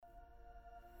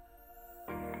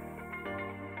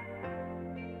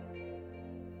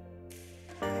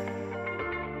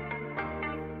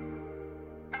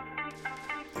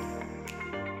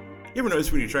You ever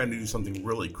notice when you're trying to do something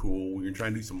really cool, when you're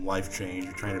trying to do some life change,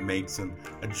 you're trying to make some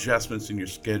adjustments in your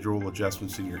schedule,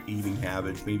 adjustments in your eating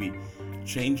habits, maybe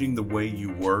changing the way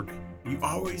you work, you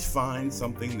always find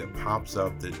something that pops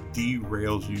up that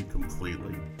derails you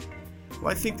completely. Well,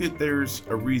 I think that there's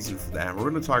a reason for that. We're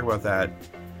going to talk about that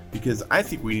because I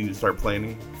think we need to start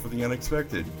planning for the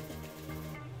unexpected.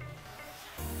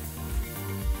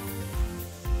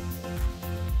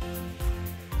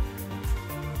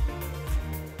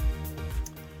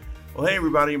 Well, hey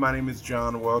everybody, my name is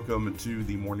John. Welcome to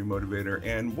the Morning Motivator.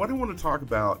 And what I want to talk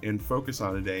about and focus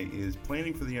on today is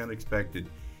planning for the unexpected.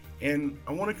 And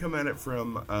I want to come at it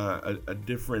from a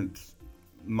different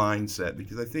mindset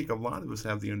because I think a lot of us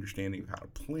have the understanding of how to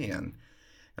plan.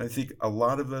 And I think a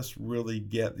lot of us really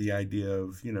get the idea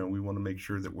of, we want to make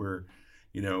sure that we're,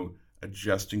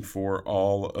 adjusting for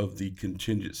all of the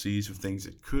contingencies of things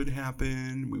that could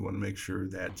happen. We want to make sure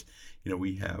that,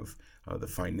 we have the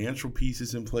financial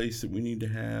pieces in place that we need to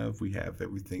have. We have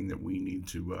everything that we need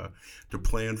to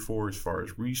plan for as far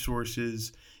as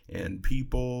resources and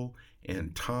people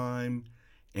and time.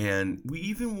 And we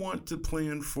even want to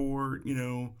plan for,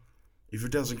 if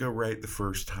it doesn't go right the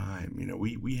first time.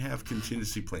 We have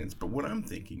contingency plans. But what I'm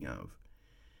thinking of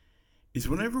is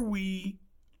whenever we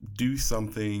do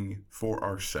something for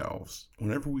ourselves,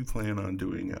 whenever we plan on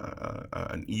doing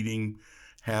an eating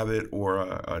habit or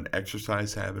an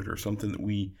exercise habit or something that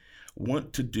we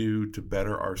want to do to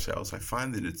better ourselves, I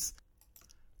find that it's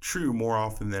true more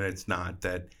often than it's not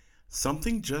that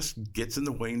something just gets in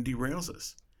the way and derails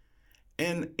us.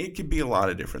 And it could be a lot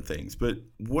of different things, but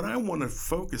what I want to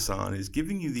focus on is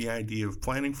giving you the idea of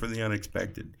planning for the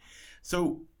unexpected.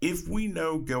 So if we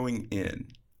know going in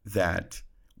that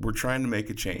we're trying to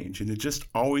make a change and it just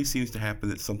always seems to happen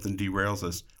that something derails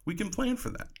us, we can plan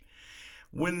for that.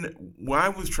 When I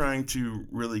was trying to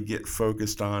really get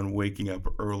focused on waking up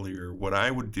earlier, what I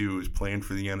would do is plan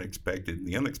for the unexpected. And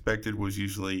the unexpected was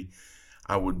usually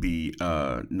I would be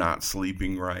not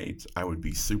sleeping right. I would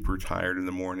be super tired in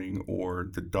the morning, or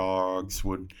the dogs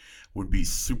would be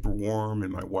super warm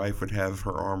and my wife would have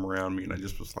her arm around me and I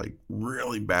just was like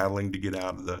really battling to get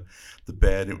out of the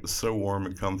bed. It was so warm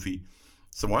and comfy.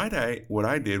 So what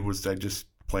I did was I just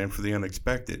planned for the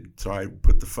unexpected. So I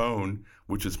put the phone,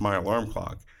 which is my alarm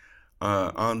clock,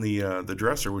 on the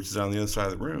dresser, which is on the other side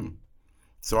of the room.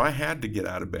 So I had to get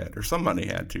out of bed, or somebody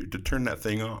had to turn that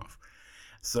thing off.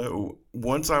 So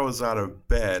once I was out of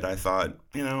bed, I thought,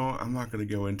 I'm not going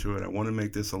to go into it. I want to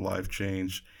make this a life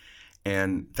change.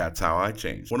 And that's how I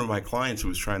changed. One of my clients who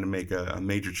was trying to make a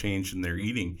major change in their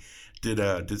eating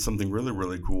did something really,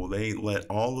 really cool. They let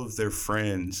all of their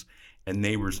friends and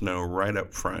neighbors know right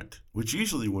up front, which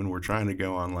usually when we're trying to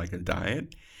go on like a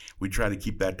diet, we try to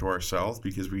keep that to ourselves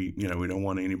because we don't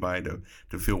want anybody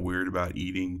to feel weird about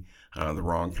eating the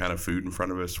wrong kind of food in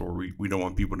front of us, or we don't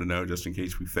want people to know just in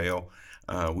case we fail.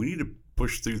 We need to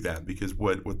push through that because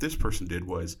what this person did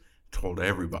was told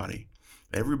everybody.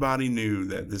 Everybody knew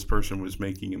that this person was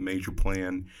making a major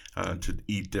plan to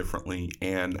eat differently,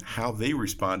 and how they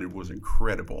responded was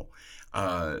incredible.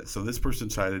 So this person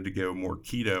decided to go more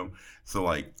keto. So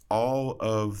like all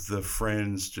of the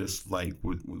friends just like,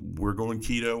 we're going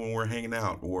keto when we're hanging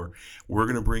out, or we're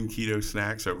going to bring keto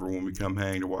snacks over when we come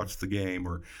hang to watch the game,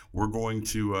 or we're going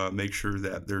to make sure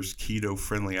that there's keto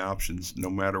friendly options no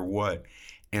matter what,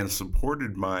 and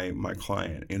supported my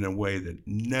client in a way that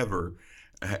never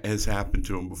has happened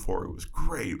to him before. It was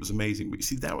great. It was amazing. But you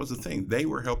see, that was the thing. They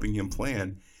were helping him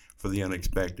plan for the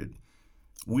unexpected.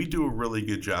 We do a really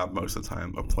good job most of the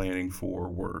time of planning for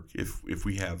work. If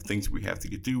we have things we have to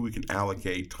get do, we can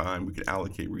allocate time, we can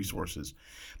allocate resources.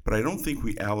 But I don't think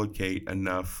we allocate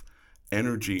enough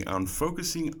energy on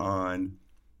focusing on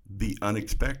the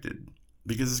unexpected,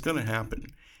 because it's going to happen.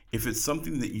 If it's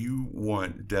something that you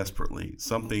want desperately,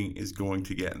 something is going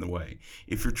to get in the way.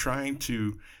 If you're trying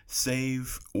to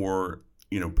save or,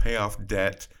 pay off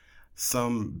debt,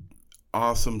 some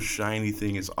awesome shiny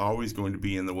thing is always going to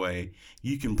be in the way.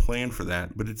 You can plan for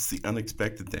that, but it's the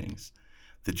unexpected things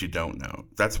that you don't know.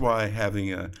 That's why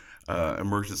having a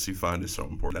emergency fund is so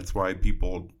important. That's why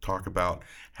people talk about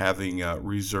having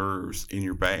reserves in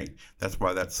your bank. That's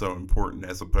why that's so important,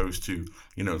 as opposed to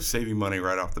saving money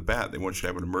right off the bat. They want you to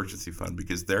have an emergency fund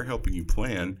because they're helping you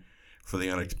plan for the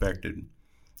unexpected.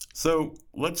 So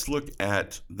let's look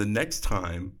at the next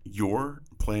time you're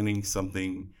planning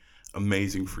something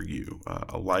amazing for you,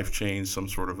 a life change, some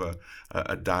sort of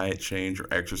a diet change or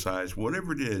exercise,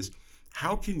 whatever it is.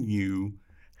 How can you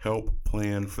help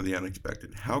plan for the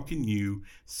unexpected? How can you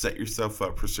set yourself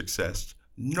up for success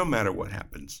no matter what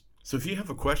happens? So if you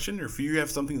have a question, or if you have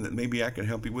something that maybe I can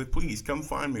help you with, please come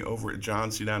find me over at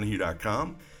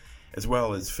johncdonahue.com. as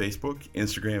well as Facebook,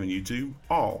 Instagram, and YouTube,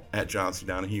 all at John C.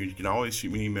 Donahue. You can always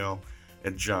shoot me an email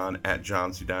at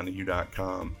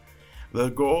john@johncdonahue.com. The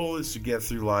goal is to get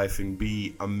through life and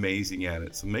be amazing at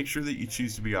it. So make sure that you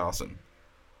choose to be awesome.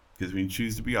 Because when you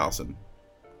choose to be awesome,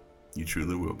 you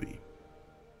truly will be.